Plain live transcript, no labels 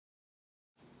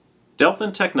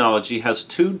Delphin Technology has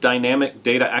two dynamic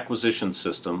data acquisition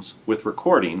systems with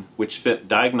recording which fit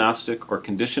diagnostic or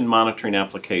condition monitoring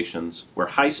applications where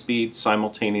high-speed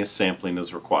simultaneous sampling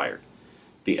is required.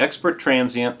 The Expert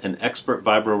Transient and Expert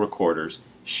Vibro recorders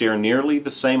share nearly the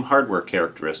same hardware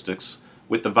characteristics,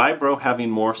 with the Vibro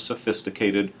having more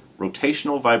sophisticated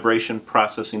rotational vibration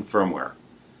processing firmware.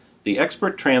 The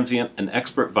Expert Transient and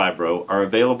Expert Vibro are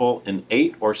available in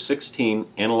 8 or 16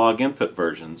 analog input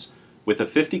versions with a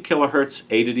 50 kHz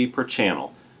A to D per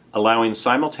channel, allowing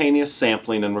simultaneous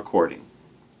sampling and recording.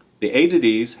 The A to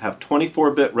Ds have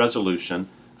 24-bit resolution,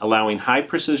 allowing high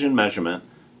precision measurement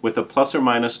with a plus or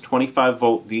minus 25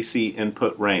 volt DC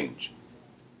input range.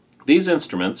 These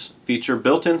instruments feature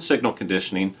built-in signal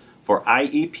conditioning for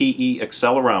IEPE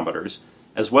accelerometers,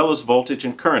 as well as voltage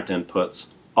and current inputs,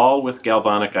 all with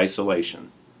galvanic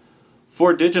isolation.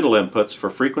 4 digital inputs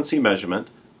for frequency measurement,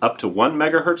 up to 1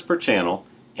 MHz per channel,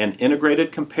 and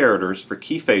integrated comparators for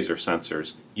key phaser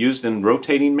sensors used in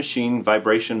rotating machine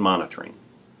vibration monitoring.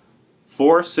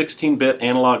 4 16-bit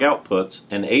analog outputs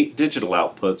and 8 digital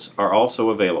outputs are also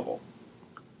available.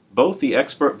 Both the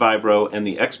Expert Vibro and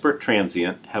the Expert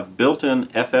Transient have built-in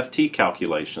FFT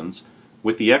calculations,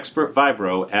 with the Expert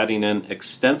Vibro adding in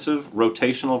extensive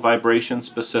rotational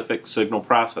vibration-specific signal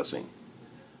processing.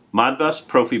 Modbus,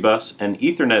 Profibus, and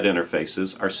Ethernet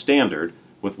interfaces are standard,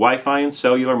 with Wi-Fi and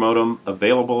cellular modem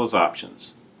available as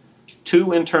options.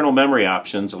 2 internal memory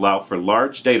options allow for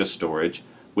large data storage,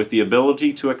 with the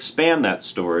ability to expand that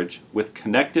storage with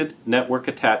connected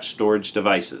network-attached storage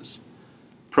devices.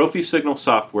 ProfiSignal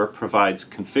software provides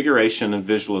configuration and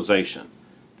visualization.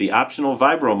 The optional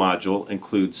Vibro module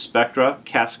includes spectra,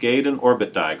 cascade, and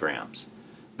orbit diagrams.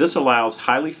 This allows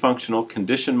highly functional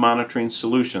condition monitoring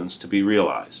solutions to be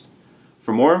realized.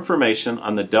 For more information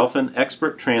on the Delphin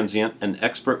Expert Transient and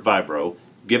Expert Vibro,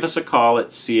 give us a call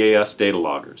at CAS Data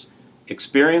Loggers.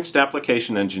 Experienced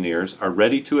application engineers are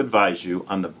ready to advise you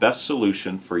on the best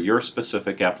solution for your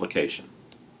specific application.